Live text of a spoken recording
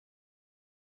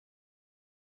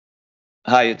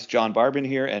Hi, it's John Barbin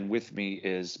here, and with me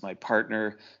is my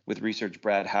partner with research,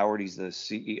 Brad Howard. He's the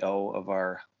CEO of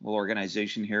our little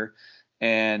organization here.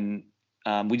 And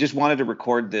we just wanted to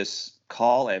record this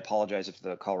call. I apologize if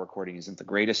the call recording isn't the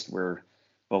greatest. We're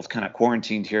both kind of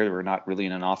quarantined here. We're not really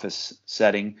in an office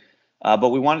setting. But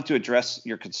we wanted to address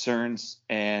your concerns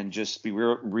and just be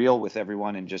real with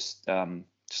everyone and just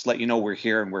let you know we're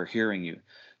here and we're hearing you.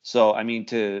 So, I mean,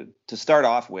 to start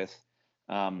off with,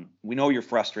 we know you're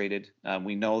frustrated.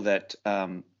 We know that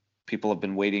people have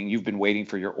been waiting. You've been waiting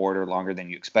for your order longer than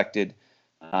you expected.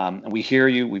 And we hear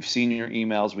you. We've seen your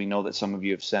emails. We know that some of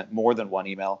you have sent more than one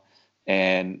email,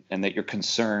 and that you're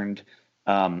concerned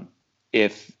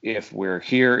if we're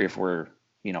here, if we're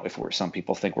some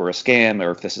people think we're a scam,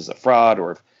 or if this is a fraud,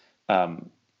 or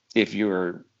if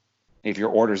your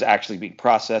order is actually being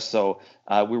processed. So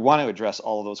we want to address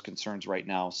all of those concerns right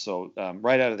now. So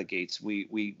right out of the gates,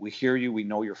 we hear you. We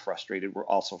know you're frustrated. We're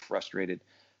also frustrated.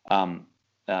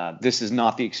 This is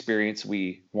not the experience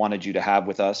we wanted you to have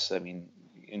with us. I mean,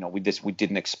 we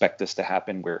didn't expect this to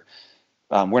happen. We're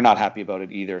not happy about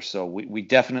it either. So we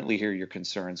definitely hear your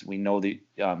concerns. We know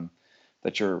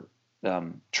that you're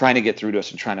trying to get through to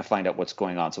us and trying to find out what's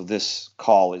going on. So this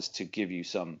call is to give you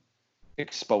some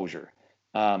exposure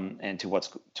and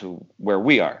to where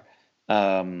we are.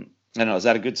 I don't know. Is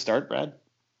that a good start, Brad?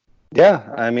 Yeah,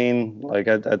 I mean,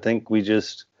 I think we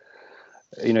just,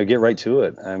 get right to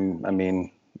it. I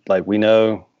mean, we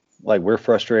know, we're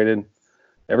frustrated.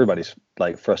 Everybody's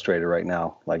frustrated right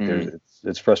now.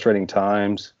 It's frustrating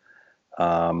times.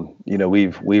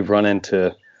 We've run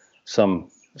into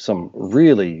some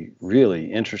really,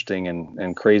 really interesting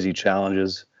and crazy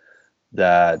challenges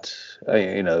that,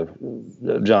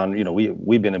 John,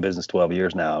 we've been in business 12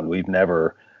 years now, and we've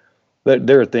never, but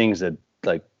there are things that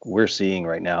we're seeing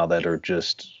right now that are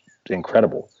just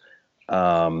incredible.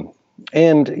 I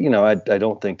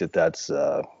don't think that's,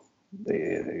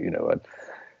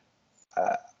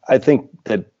 I think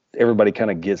that everybody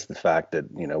kind of gets the fact that,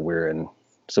 we're in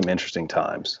some interesting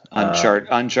times.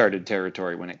 Uncharted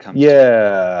territory when it comes to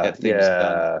get things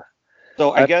done.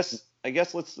 So I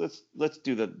guess let's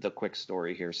do the quick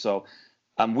story here. So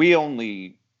we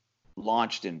only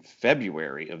launched in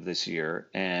February of this year,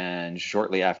 and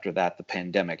shortly after that the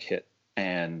pandemic hit,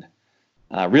 and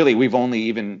really we've only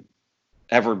even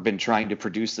ever been trying to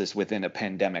produce this within a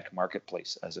pandemic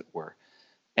marketplace, as it were,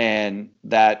 and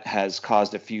that has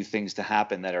caused a few things to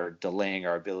happen that are delaying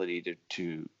our ability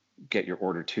to get your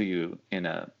order to you in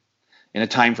a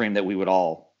time frame that we would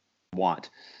all want.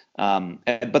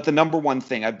 But the number one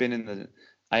thing,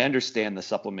 I understand the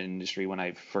supplement industry. When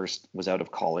I first was out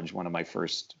of college, one of my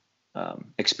first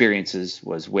experiences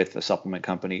was with a supplement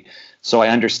company. So I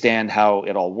understand how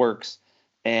it all works.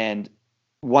 And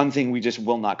one thing we just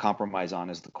will not compromise on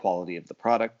is the quality of the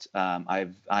product.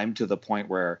 I'm to the point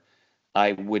where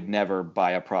I would never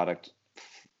buy a product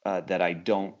that I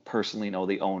don't personally know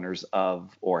the owners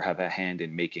of or have a hand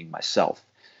in making myself.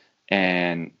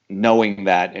 And knowing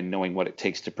that and knowing what it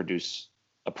takes to produce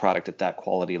a product at that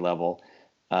quality level,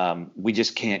 we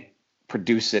just can't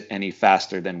produce it any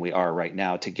faster than we are right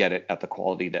now to get it at the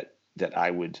quality that I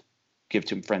would give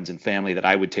to friends and family, that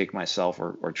I would take myself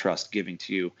or trust giving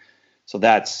to you. So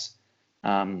that's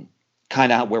kind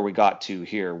of where we got to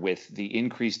here with the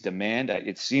increased demand.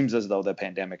 It seems as though the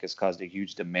pandemic has caused a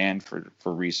huge demand for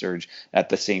research. At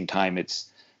the same time, it's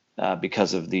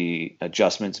because of the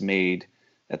adjustments made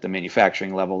at the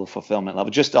manufacturing level, the fulfillment level,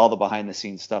 just all the behind the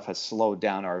scenes stuff has slowed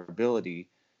down our ability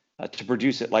to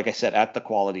produce it, like I said, at the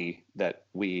quality that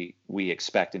we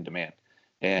expect and demand.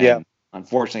 And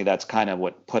Unfortunately, that's kind of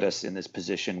what put us in this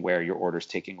position where your order's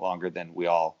taking longer than we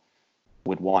all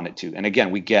would want it to. And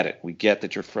again, we get it. We get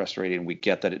that you're frustrated, and we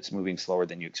get that it's moving slower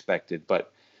than you expected,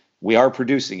 but we are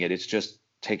producing it. It's just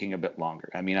taking a bit longer.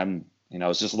 I mean, I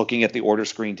was just looking at the order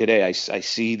screen today. I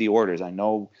see the orders. I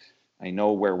know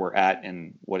where we're at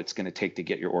and what it's going to take to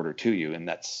get your order to you. And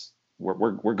that's where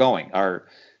we're going.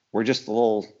 We're just a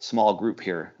little small group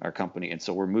here, our company. And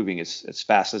so we're moving as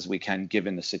fast as we can,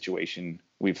 given the situation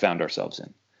we've found ourselves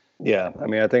in. Yeah. I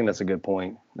mean, I think that's a good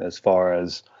point as far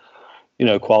as,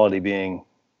 quality being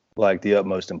the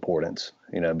utmost importance,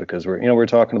 because we're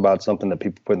talking about something that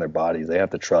people put in their bodies. They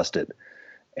have to trust it.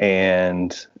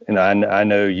 And, I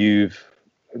know you've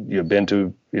been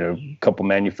to, a couple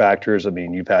manufacturers. I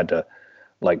mean, you've had to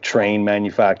train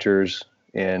manufacturers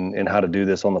in how to do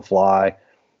this on the fly.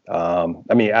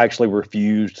 I mean, actually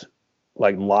refused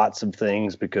lots of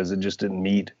things because it just didn't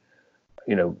meet,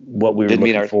 what we were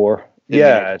looking for.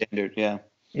 Yeah. Standard, yeah.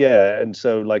 Yeah. And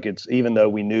so it's, even though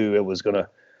we knew it was going to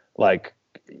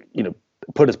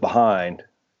put us behind,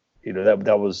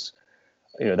 that was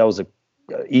a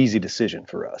easy decision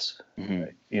for us.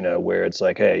 Mm-hmm. Where it's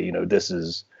like, hey, this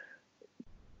is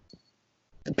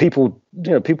people.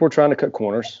 People are trying to cut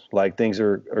corners. Like things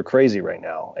are crazy right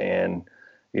now, and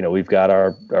we've got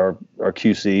our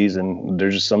QCs, and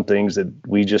there's just some things that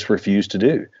we just refuse to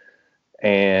do,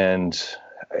 and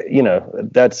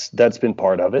that's been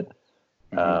part of it,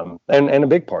 and a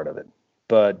big part of it.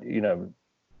 But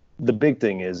the big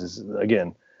thing is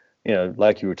again,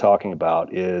 like you were talking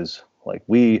about, is like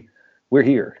we're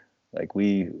here, like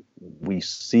we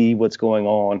see what's going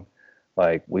on,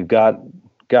 like we've got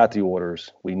the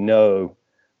orders, we know,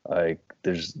 like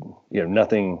there's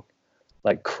nothing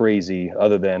like crazy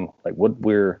other than like what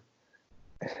we're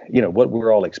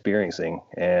all experiencing,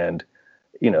 and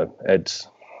it's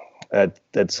at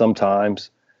sometimes,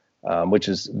 which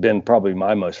has been probably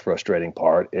my most frustrating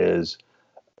part, is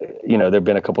there've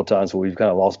been a couple of times where we've kind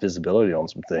of lost visibility on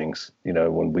some things,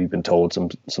 when we've been told some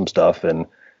stuff, and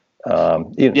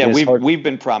we've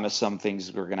been promised some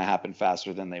things were going to happen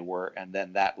faster than they were, and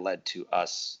then that led to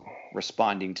us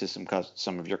responding to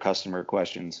some of your customer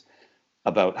questions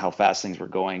about how fast things were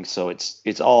going. So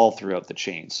it's all throughout the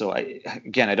chain. So I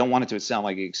don't want it to sound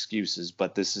like excuses,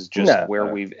 but this is just where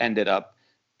we've ended up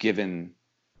given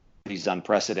these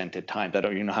unprecedented times. I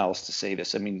don't even know how else to say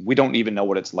this. I mean, we don't even know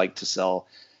what it's like to sell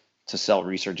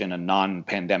research in a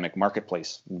non-pandemic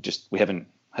marketplace.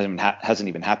 Hasn't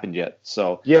even happened yet.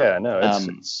 So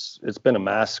it's been a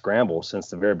mass scramble since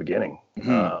the very beginning.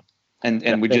 Mm-hmm.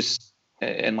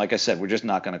 And like I said, we're just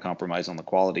not going to compromise on the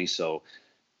quality. So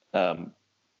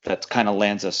that kind of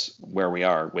lands us where we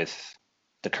are with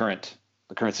the current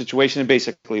situation, and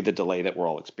basically the delay that we're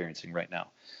all experiencing right now.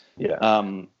 Yeah.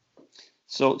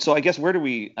 So I guess what do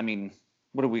we got?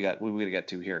 What do we get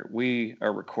to here? We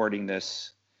are recording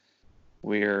this.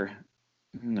 We're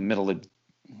in the middle of,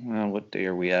 what day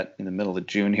are we at? In the middle of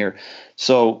June here.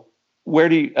 So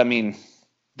the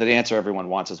answer everyone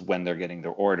wants is when they're getting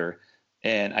their order.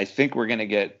 And I think we're going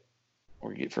to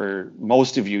for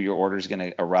most of you, your order is going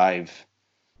to arrive,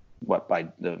 by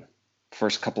the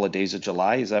first couple of days of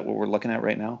July? Is that what we're looking at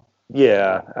right now?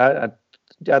 Yeah,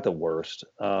 at the worst.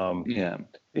 Yeah.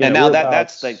 And now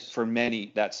that's like for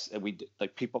many,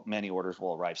 many orders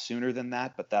will arrive sooner than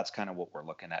that, but that's kind of what we're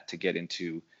looking at to get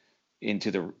into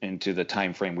the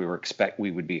time frame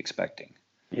we would be expecting.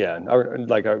 Yeah,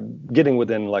 getting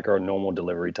within like our normal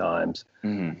delivery times,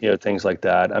 mm-hmm. Things like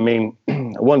that. I mean,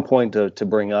 one point to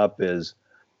bring up is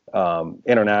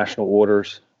international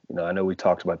orders. I know we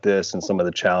talked about this and some of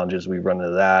the challenges we run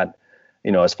into that,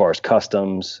 as far as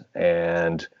customs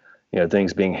and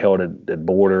things being held at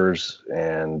borders,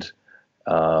 and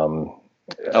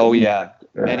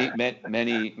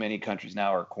many countries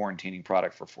now are quarantining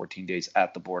product for 14 days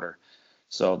at the border.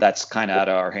 So that's kind of out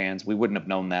of our hands. We wouldn't have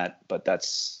known that, but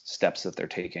that's steps that they're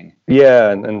taking.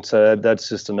 Yeah, and so that's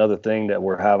just another thing that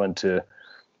we're having to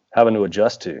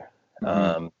adjust to.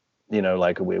 Mm-hmm.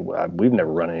 Like we've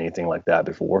never run anything like that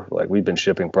before. Like we've been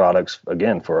shipping products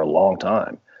again for a long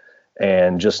time,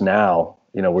 and just now,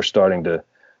 we're starting to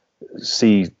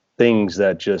see things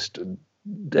that just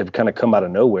have kind of come out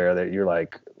of nowhere that you're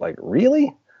like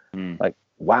really, like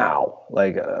wow,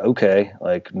 like okay,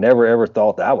 like never ever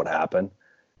thought that would happen.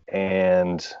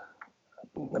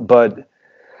 But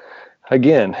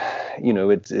again,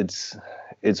 it's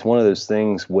one of those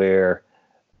things where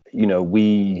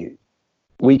we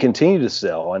continue to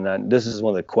sell, and this is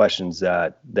one of the questions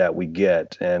that we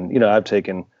get, and I've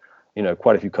taken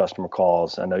quite a few customer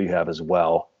calls. I know you have as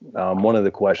well. One of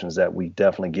the questions that we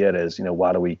definitely get is,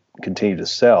 why do we continue to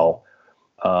sell?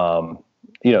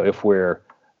 If we're,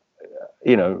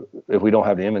 if we don't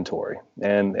have the inventory,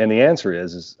 and the answer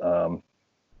is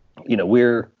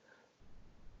we're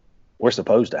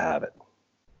supposed to have it,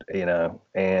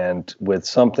 and with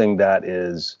something that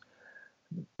is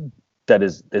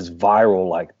viral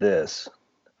like this,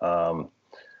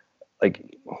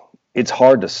 like it's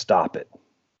hard to stop it.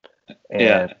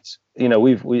 And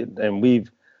we've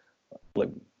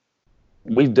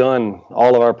done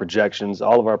all of our projections.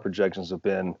 All of our projections have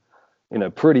been,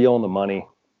 pretty on the money.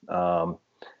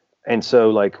 And so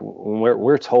like when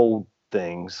we're told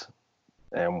things,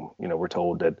 and we're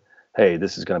told that, hey,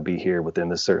 this is going to be here within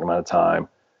this certain amount of time,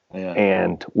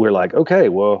 and we're like, okay,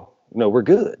 well, we're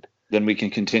good. Then we can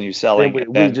continue selling.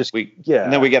 And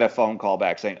then we get a phone call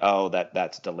back saying, oh,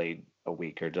 that's delayed a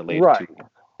week or delayed 2 weeks.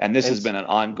 And this has been an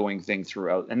ongoing thing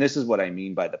throughout. And this is what I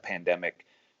mean by a pandemic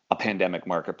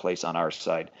marketplace on our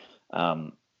side.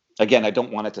 Again, I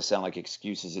don't want it to sound like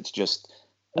excuses. It's just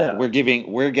we're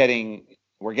getting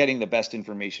the best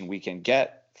information we can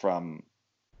get from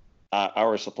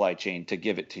our supply chain to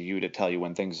give it to you, to tell you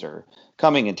when things are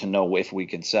coming and to know if we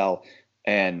can sell.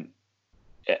 And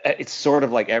it's sort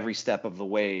of like every step of the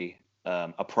way,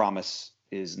 a promise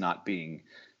is not being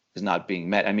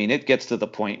met. I mean, it gets to the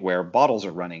point where bottles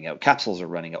are running out, capsules are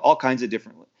running out, all kinds of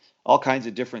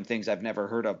different things I've never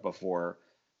heard of before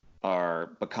are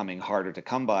becoming harder to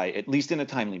come by, at least in a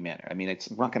timely manner. I mean,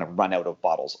 it's not going to run out of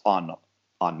bottles en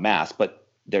masse, but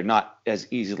they're not as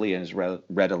easily and as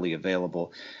readily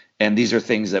available. And these are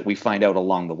things that we find out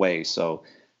along the way. So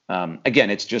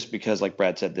again, it's just because, like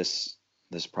Brad said, this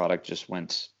product just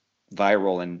went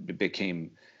viral and it became,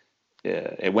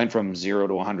 it went from 0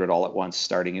 to 100 all at once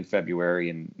starting in February.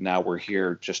 And now we're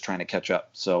here just trying to catch up.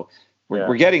 So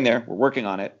we're getting there. We're working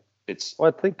on it.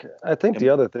 Well, I think the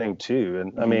other thing too,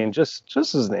 and I mean, just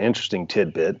as an interesting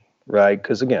tidbit, right?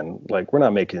 Because again, like, we're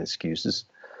not making excuses,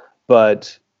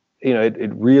 but you know,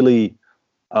 it really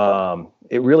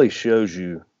shows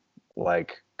you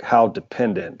like how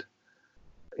dependent,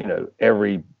 you know,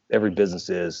 every business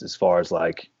is as far as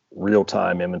like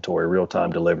real-time inventory,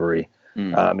 real-time delivery.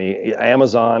 I mean,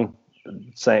 Amazon,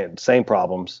 same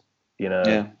problems. You know,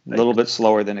 a little bit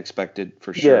slower than expected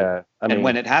for sure. Yeah, I mean, and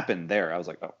when it happened there, I was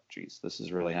like, oh, geez, this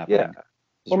is really happening. Yeah.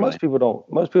 Well, most people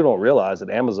don't realize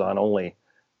that Amazon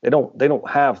they don't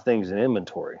have things in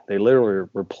inventory. They literally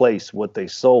replace what they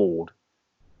sold.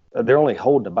 They're only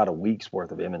holding about a week's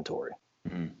worth of inventory,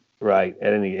 right,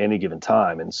 at any given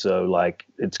time. And so, like,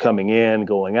 it's coming in,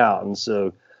 going out, and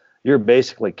so you're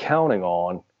basically counting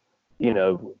on, you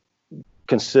know,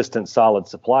 consistent, solid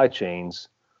supply chains,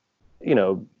 you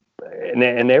know.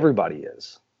 And everybody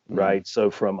is, right? So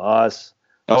from us.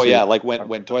 Oh yeah, like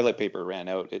when toilet paper ran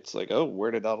out, it's like, oh, where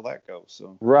did all that go?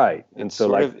 So right, and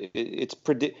so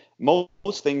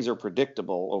most things are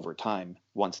predictable over time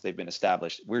once they've been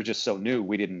established. We're just so new,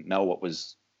 we didn't know what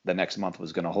the next month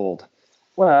was going to hold.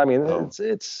 Well, I mean,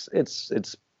 it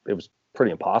was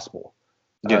pretty impossible.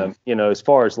 Yeah. You know, as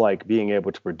far as like being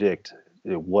able to predict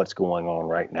what's going on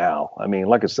right now. I mean,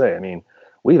 like I say, I mean,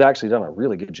 we've actually done a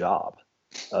really good job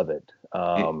of it.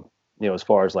 You know, as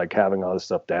far as like having all this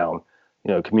stuff down,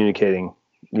 you know, communicating,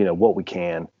 you know, what we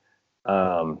can.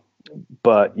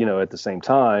 But, you know, at the same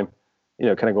time, you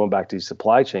know, kind of going back to these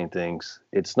supply chain things,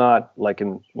 it's not like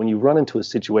when you run into a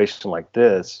situation like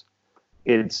this,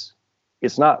 it's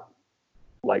not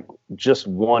like just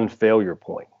one failure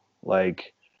point.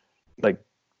 Like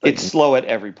it's slow at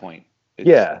every point.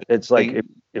 It's like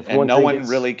if and no one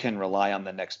really can rely on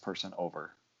the next person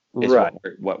over. Is right.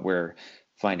 What we're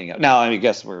finding out now. I mean, I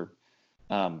guess we're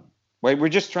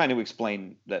just trying to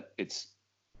explain that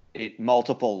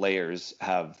multiple layers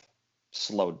have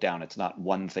slowed down. It's not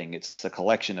one thing; it's a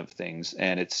collection of things,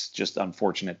 and it's just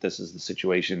unfortunate. This is the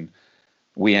situation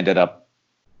we ended up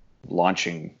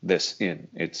launching this in.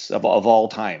 It's of all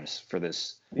times for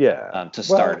this. To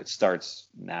start, it starts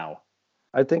now.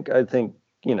 I think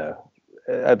you know,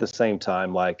 at the same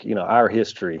time, like, you know, our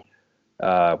history.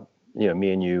 You know,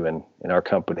 me and you and our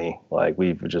company, like,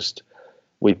 we've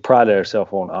prided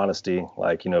ourselves on honesty.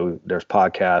 Like, you know, there's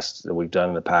podcasts that we've done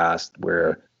in the past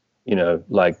where, you know,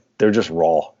 like, they're just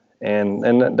raw,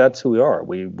 and that's who we are.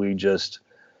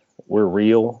 We're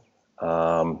real,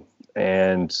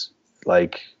 and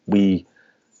like we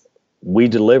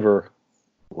deliver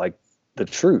like the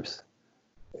truth.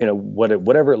 You know,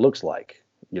 whatever it looks like.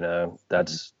 You know,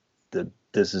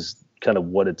 this is kind of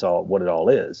what it all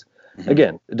is.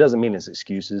 Again, it doesn't mean it's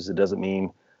excuses. It doesn't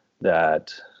mean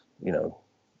that, you know,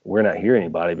 we're not hearing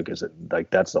anybody, because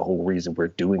that's the whole reason we're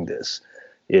doing this,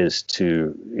 is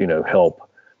to, you know, help,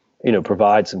 you know,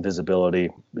 provide some visibility,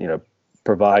 you know,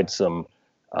 provide some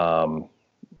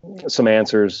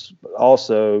answers,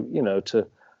 also, you know, to,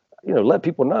 you know, let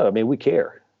people know. I mean, we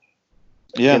care.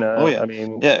 Yeah. You know? Oh yeah. I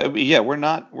mean, yeah. We're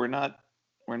not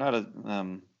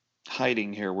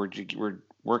hiding here. We're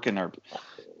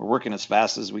working as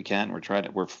fast as we can.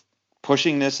 We're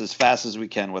pushing this as fast as we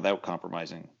can without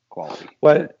compromising quality.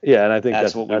 Well, yeah, and I think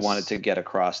that's what we wanted to get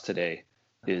across today.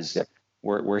 Is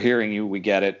we're hearing you. We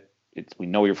get it. We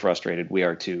know you're frustrated. We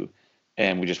are too,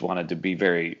 and we just wanted to be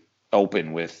very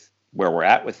open with where we're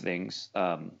at with things.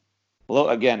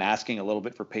 Again, asking a little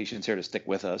bit for patience here to stick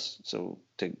with us, so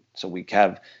we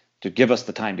have to give us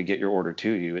the time to get your order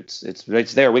to you. It's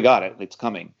there. We got it. It's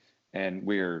coming, and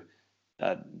we're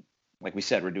like we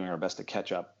said, we're doing our best to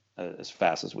catch up as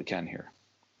fast as we can here.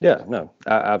 Yeah, no,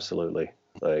 absolutely.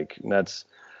 Like, that's,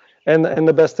 and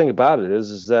the best thing about it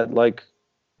is that, like,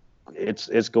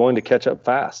 it's going to catch up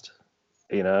fast,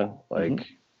 you know, like,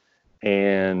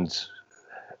 and,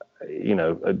 you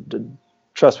know,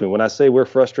 trust me, when I say we're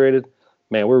frustrated,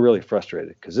 man, we're really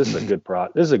frustrated, because this is a good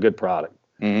product. This is a good product.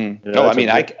 Mm-hmm. You know, No, I mean,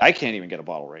 I can't even get a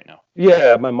bottle right now.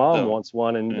 Yeah, my mom wants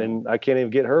one, and, yeah. and I can't even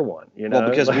get her one. You know, Well,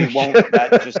 because we won't.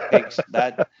 That just takes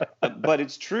that. But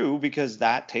it's true because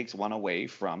that takes one away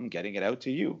from getting it out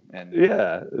to you, and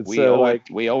yeah. we So owe like,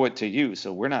 it. We owe it to you.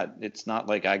 So we're not. It's not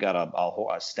like I got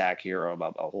a stack here or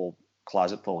a whole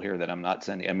closet full here that I'm not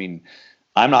sending. I mean,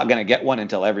 I'm not going to get one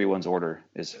until everyone's order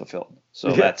is fulfilled. So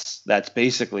yeah. that's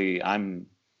basically I'm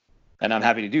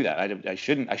happy to do that. I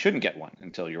shouldn't get one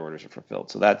until your orders are fulfilled.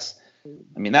 So that's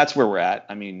where we're at.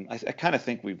 I mean, I kind of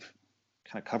think we've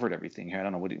kind of covered everything here. I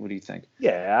don't know. What do you think?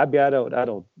 Yeah, I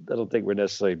don't think we're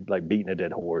necessarily like beating a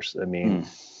dead horse. I mean,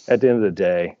 Mm. at the end of the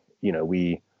day, you know,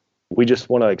 we just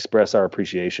want to express our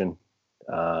appreciation.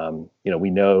 You know, we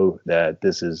know that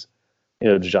this is, you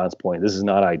know, to John's point, this is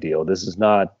not ideal. This is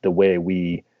not the way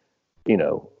we, you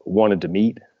know, wanted to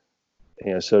meet,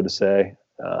 you know, so to say.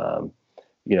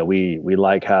 You know, we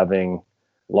like having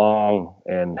long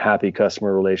and happy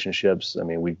customer relationships. I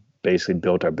mean, we basically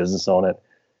built our business on it,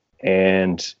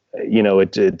 and you know,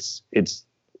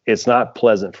 it's not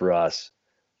pleasant for us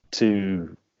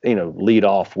to, you know, lead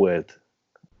off with,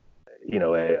 you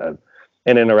know,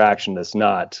 an interaction that's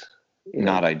not, you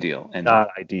know, Not ideal, and not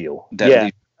ideal.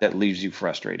 that leaves you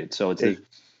frustrated. So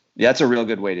that's a real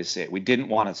good way to say it. We didn't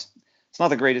want to. It's not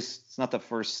the greatest. It's not the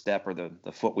first step or the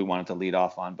foot we wanted to lead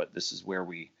off on, but this is where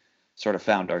we sort of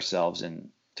found ourselves. And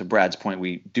to Brad's point,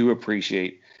 we do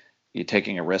appreciate you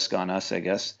taking a risk on us, I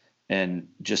guess, and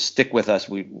just stick with us.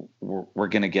 We're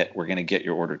gonna get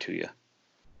your order to you.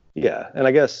 Yeah, and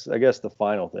I guess the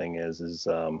final thing is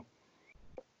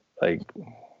like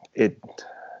it.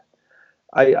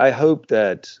 I hope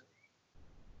that,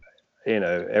 you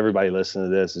know, everybody listening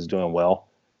to this is doing well,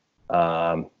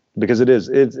 because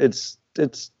it's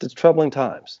troubling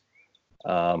times.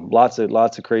 Lots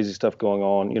of crazy stuff going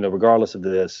on. You know, regardless of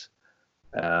this,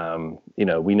 you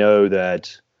know, we know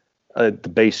that the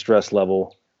base stress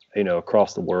level, you know,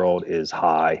 across the world is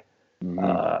high.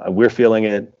 Mm-hmm. We're feeling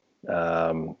it.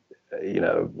 You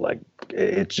know, like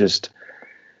it's just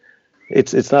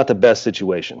it's not the best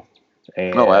situation.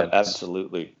 No, And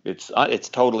absolutely. It's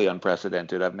totally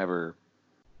unprecedented. I've never.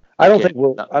 I I don't can't.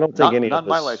 think I don't think any Not of in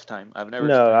my us. lifetime. I've never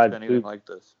No, experienced anything like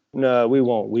this. no, we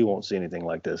won't see anything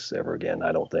like this ever again.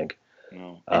 I don't think.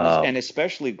 No, and Um,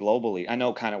 especially globally. I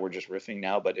know, kind of, we're just riffing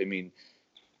now, but I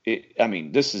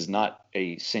mean, this is not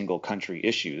a single country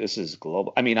issue. This is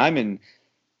global. I mean, I'm in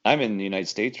the United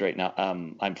States right now.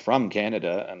 I'm from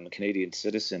Canada. I'm a Canadian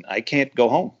citizen. I can't go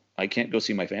home. I can't go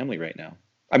see my family right now.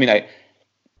 I mean,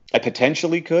 I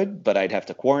potentially could, but I'd have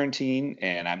to quarantine,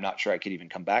 and I'm not sure I could even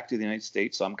come back to the United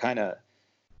States. So I'm kind of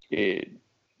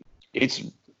it's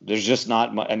there's just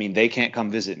not much. I mean, they can't come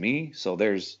visit me, so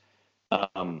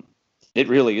um, it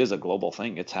really is a global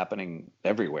thing. It's happening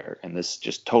everywhere, and this is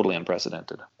just totally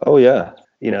unprecedented. oh yeah,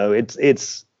 you know,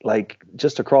 it's like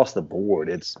just across the board.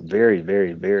 It's very,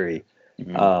 very, very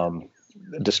Mhm. um,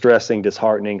 distressing,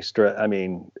 disheartening. I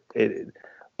mean,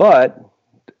 but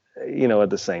you know, at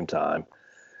the same time,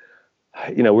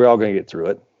 you know, we're all going to get through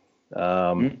it.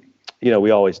 Mhm. You know,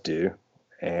 we always do,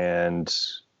 and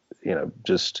you know,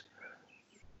 just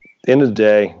at the end of the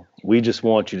day, we just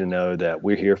want you to know that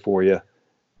we're here for you.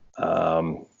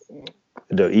 Um,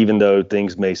 Even though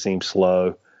things may seem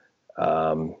slow,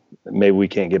 maybe we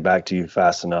can't get back to you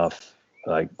fast enough.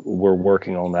 Like, we're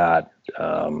working on that.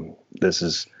 This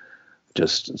is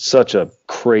just such a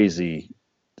crazy,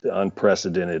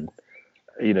 unprecedented,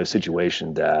 you know,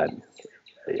 situation that,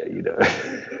 you know,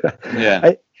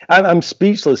 Yeah. I'm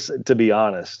speechless, to be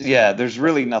honest. Yeah, there's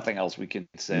really nothing else we can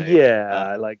say.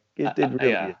 Yeah, like it really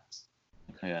Yeah, is.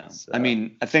 yeah. I So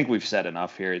mean, I think we've said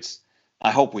enough here. I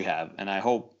hope we have, and I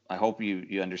hope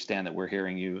you understand that we're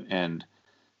hearing you. And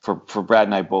for Brad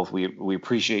and I both, we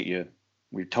appreciate you.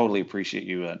 We totally appreciate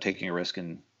you taking a risk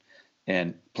and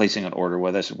placing an order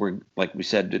with us. We're, like we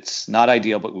said, it's not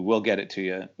ideal, but we will get it to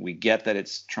you. We get that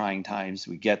it's trying times.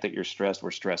 We get that you're stressed.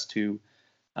 We're stressed too.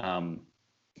 Um,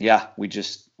 yeah, we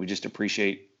just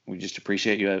appreciate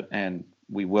you, and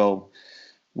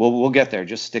we'll get there.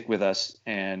 Just stick with us,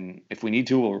 and if we need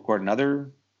to, we'll record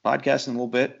another podcast in a little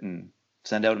bit and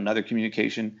send out another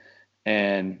communication.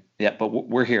 And yeah, but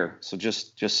we're here, so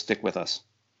just stick with us.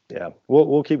 yeah,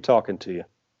 we'll keep talking to you.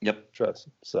 Yep. Trust.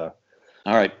 So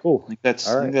All right. cool. I All think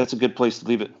right. that's a good place to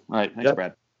leave it. All right. Thanks, Yep.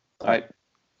 Brad. All All right. right.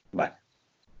 Bye.